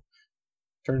nephew,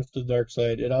 turns to the dark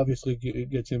side. It obviously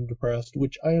gets him depressed,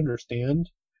 which I understand,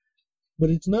 but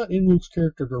it's not in Luke's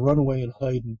character to run away and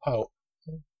hide and pout.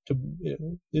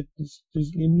 It's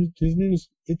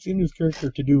in his character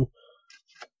to do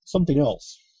something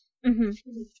else. Mm-hmm.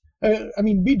 I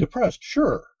mean, be depressed,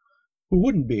 sure. Who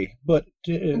wouldn't be? But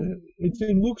it's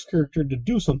in Luke's character to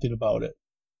do something about it.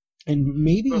 And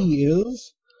maybe he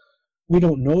is. We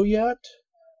don't know yet.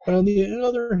 But on the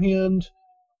other hand,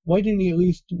 why didn't he at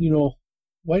least,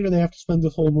 why do they have to spend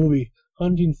this whole movie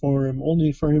hunting for him,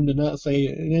 only for him to not say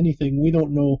anything? We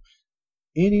don't know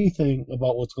anything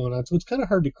about what's going on. So it's kind of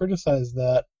hard to criticize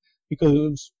that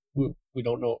because we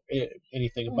don't know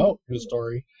anything about his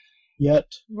story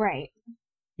yet. Right.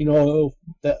 That's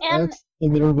the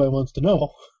thing that everybody wants to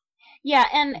know. Yeah,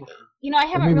 and I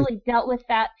haven't really dealt with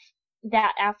that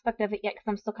aspect of it yet because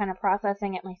I'm still kind of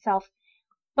processing it myself.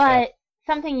 But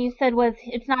something you said was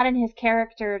it's not in his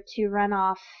character to run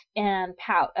off and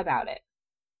pout about it.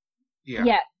 Yeah.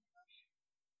 Yet.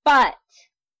 But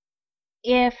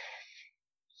if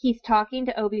he's talking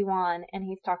to Obi-Wan and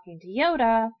he's talking to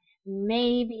Yoda,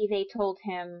 maybe they told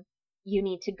him you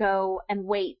need to go and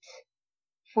wait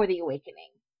for the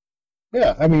awakening.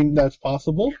 Yeah, I mean, that's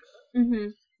possible. Mm-hmm.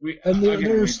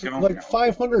 There's like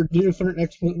 500 different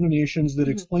explanations that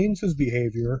explains his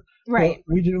behavior. Right.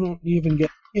 But we don't even get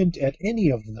a hint at any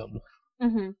of them.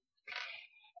 Mm-hmm.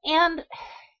 And,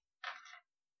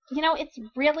 it's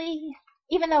really,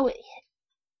 even though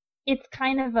it's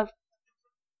kind of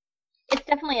it's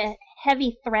definitely a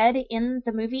heavy thread in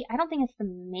the movie, I don't think it's the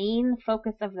main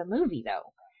focus of the movie,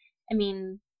 though. I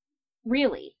mean,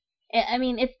 really. I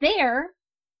mean, it's there,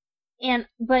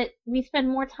 but we spend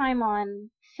more time on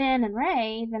Finn and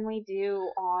Rey than we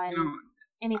do on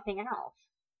anything else.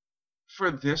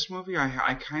 for this movie,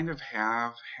 I kind of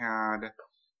have had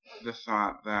the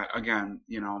thought that, again,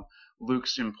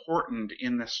 Luke's important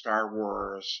in the Star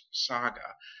Wars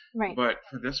saga, Right. but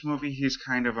for this movie, he's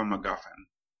kind of a MacGuffin.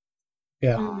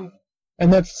 Yeah. Mm-hmm.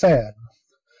 And that's sad.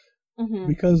 Mm-hmm.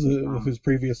 Because of his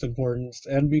previous importance,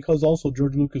 and because also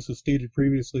George Lucas has stated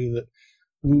previously that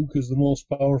Luke is the most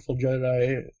powerful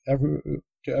Jedi to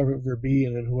ever be,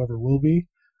 and who ever will be.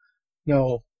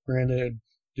 Now, granted,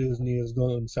 Disney has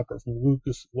gone separate from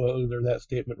Lucas. Whether that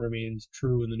statement remains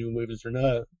true in the new movies or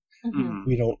not, Mm-hmm.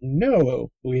 we don't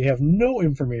know. We have no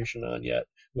information on yet,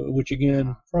 which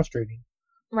again, frustrating.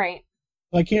 Right.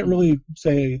 I can't really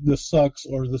say this sucks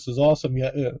or this is awesome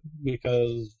yet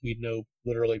because we know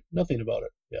literally nothing about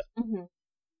it yet. Mm-hmm.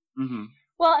 Mm-hmm.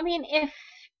 Well, I mean, if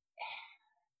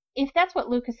that's what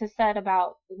Lucas has said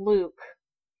about Luke,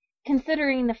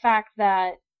 considering the fact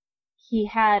that he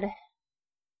had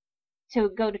to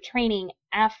go to training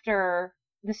after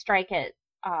the strike at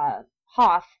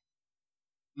Hoth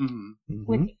Mm-hmm.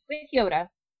 with Yoda,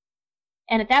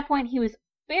 and at that point he was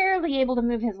barely able to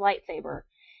move his lightsaber.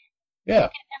 Yeah.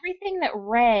 And everything that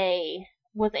Rey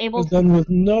was able to done with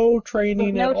no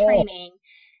training at all.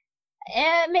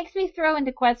 It makes me throw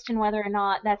into question whether or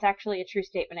not that's actually a true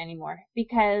statement anymore.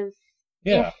 Because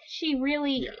if she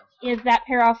really is that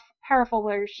powerful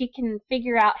where she can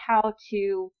figure out how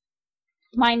to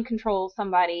mind control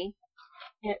somebody.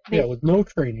 With no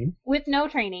training. With no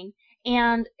training.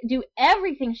 And do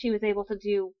everything she was able to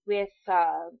do with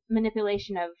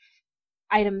manipulation of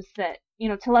items that,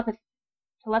 telepathy?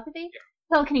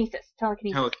 Telekinesis.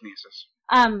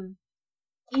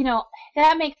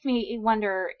 That makes me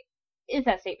wonder, is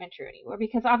that statement true anymore?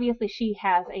 Because obviously she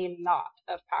has a lot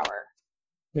of power.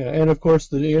 Yeah, and of course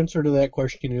the answer to that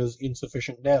question is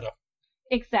insufficient data.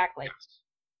 Exactly.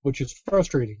 Which is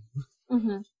frustrating.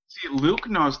 Mm-hmm. See, Luke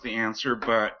knows the answer,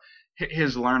 but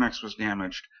his larynx was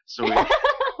damaged, so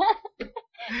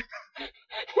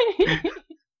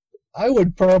I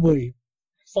would probably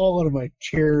fall out of my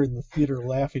chair in the theater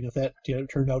laughing if that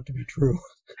turned out to be true.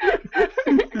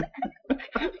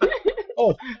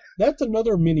 Oh, that's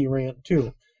another mini rant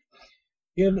too.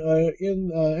 In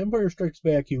Empire Strikes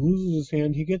Back, he loses his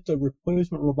hand. He gets a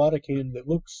replacement robotic hand that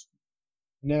looks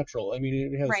natural. I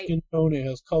mean, it has skin tone, it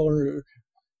has color.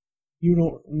 You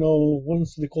don't know,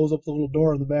 once they close up the little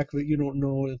door on the back of it, you don't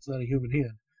know it's not a human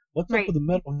hand. What's up with the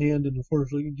metal hand in the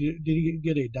Force? Did he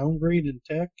get a downgrade in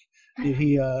tech? Did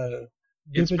he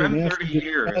it's been 30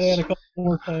 years. At a couple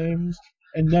more times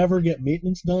and never get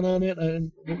maintenance done on it?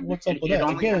 And what's up with that? It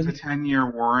only has a 10-year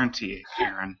warranty,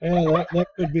 Aaron. Yeah, that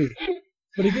could be.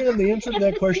 But again, the answer to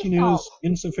that question is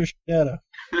insufficient data.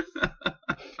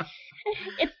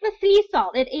 It's the sea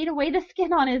salt. It ate away the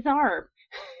skin on his arm.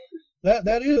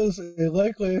 That is a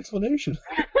likely explanation.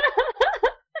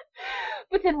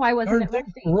 But then why wasn't it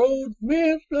rusty? Road,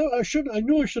 man, I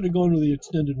knew I should have gone with the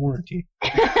extended warranty.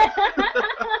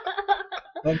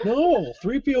 But no,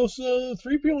 3PO and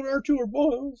R2 are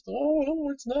both. Oh,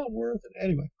 it's not worth it.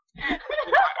 Anyway.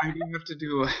 I do have to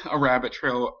do a rabbit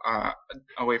trail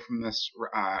away from this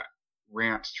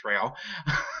rant trail.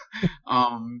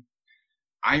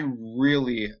 I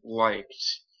really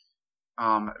liked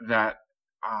that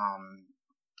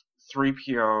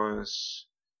 3PO's,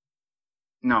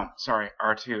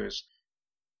 R2's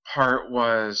part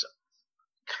was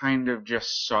kind of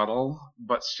just subtle,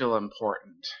 but still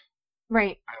important.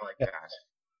 Right. I like that.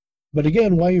 But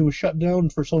again, why he was shut down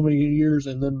for so many years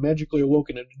and then magically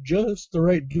awoken at just the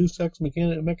right Deus Ex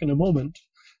Machina moment.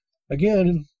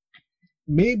 Again,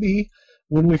 maybe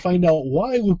when we find out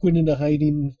why Luke went into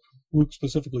hiding, Luke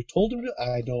specifically told him to.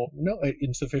 I don't know.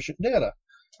 Insufficient data.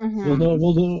 Mm-hmm.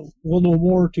 We'll know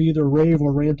more to either rave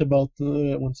or rant about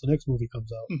once the next movie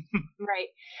comes out. Right.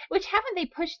 Which haven't they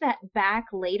pushed that back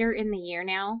later in the year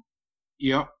now?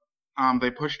 Yep.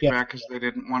 They pushed it back because they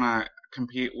didn't want to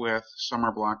compete with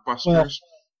summer blockbusters.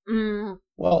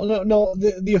 Well, no.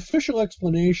 The official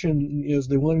explanation is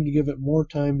they wanted to give it more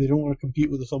time. They don't want to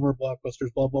compete with the summer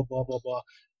blockbusters. Blah blah blah blah blah.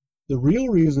 The real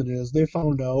reason is they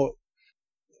found out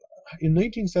in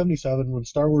 1977 when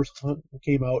Star Wars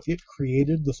came out, it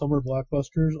created the summer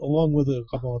blockbusters along with a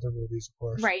couple other movies, of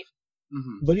course. Right.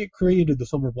 Mm-hmm. But it created the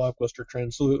summer blockbuster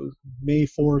trend. So May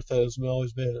 4th has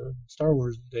always been Star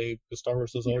Wars Day because Star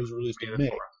Wars is always released in May.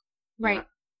 4th. Right.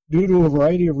 Due to a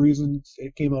variety of reasons,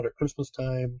 it came out at Christmas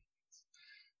time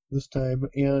this time,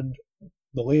 and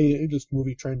the latest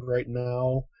movie trend right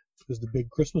now is the big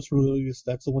Christmas release.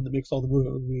 That's the one that makes all the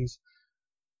movies.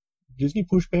 Disney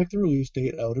pushed back the release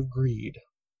date out of greed.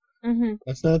 Mm-hmm.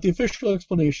 That's not the official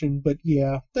explanation, but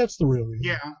yeah, that's the real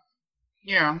reason.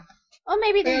 Yeah. Well,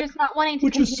 maybe they're just not wanting to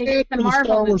Which is compete sad against the for the Marvel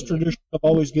Star Wars movies. tradition of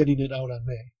always getting it out on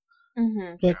May.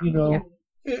 Mm-hmm. But, Yeah.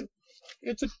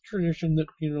 it's a tradition that,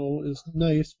 is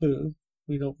nice, but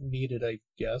we don't need it, I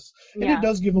guess. And Yeah. it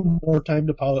does give them more time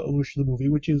to polish the movie,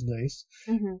 which is nice.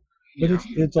 Mm-hmm. But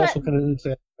it's also kind of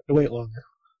sad to wait longer.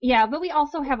 Yeah, but we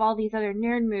also have all these other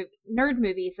nerd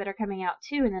movies that are coming out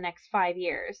too in the next 5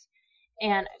 years.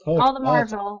 And all the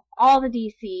Marvel, all the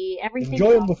DC, everything.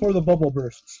 Enjoy them before the bubble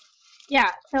bursts.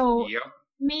 Yeah, so Yep.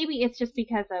 maybe it's just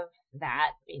because of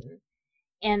that.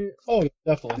 And oh,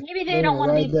 definitely. Maybe they don't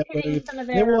want to be pitting some of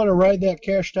their... They want to ride that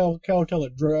cash cow till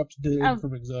it drops dead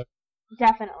from exhaustion.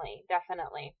 Definitely.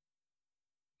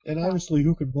 And obviously,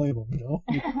 who can blame them,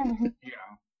 Yeah.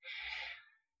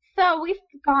 So we've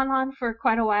gone on for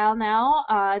quite a while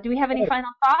now. Do we have any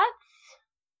final thoughts?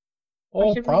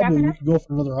 Oh, probably we could go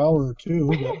for another hour or two.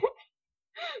 But...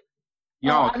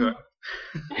 Y'all could.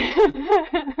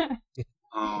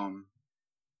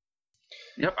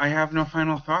 Yep, I have no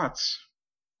final thoughts.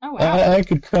 Oh wow! I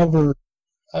could cover.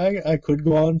 I could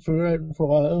go on for a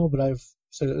while, but I've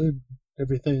said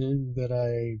everything that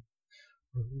I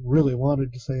really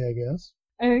wanted to say, I guess.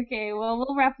 Okay, well,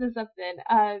 we'll wrap this up then.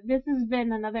 This has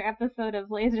been another episode of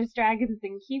Lasers, Dragons,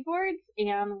 and Keyboards,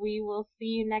 and we will see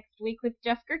you next week with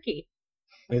Jeff Gerke.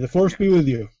 May the Force be with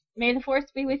you. May the Force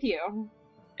be with you.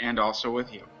 And also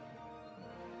with you.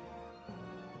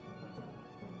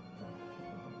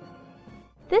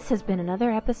 This has been another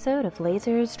episode of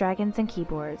Lasers, Dragons, and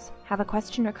Keyboards. Have a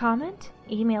question or comment?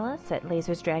 Email us at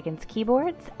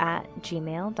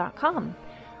lasersdragonskeyboards@gmail.com.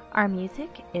 Our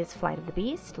music is Flight of the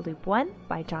Beast, Loop 1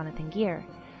 by Jonathan Gear.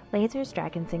 Lasers,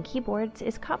 Dragons, and Keyboards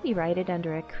is copyrighted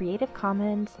under a Creative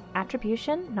Commons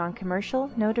Attribution,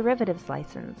 Non-Commercial, No Derivatives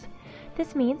license.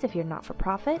 This means if you're not for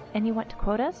profit and you want to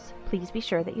quote us, please be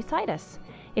sure that you cite us.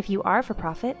 If you are for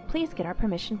profit, please get our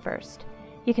permission first.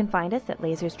 You can find us at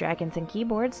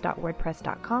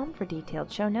lasersdragonsandkeyboards.wordpress.com for detailed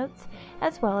show notes,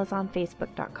 as well as on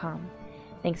facebook.com.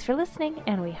 Thanks for listening,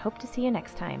 and we hope to see you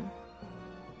next time.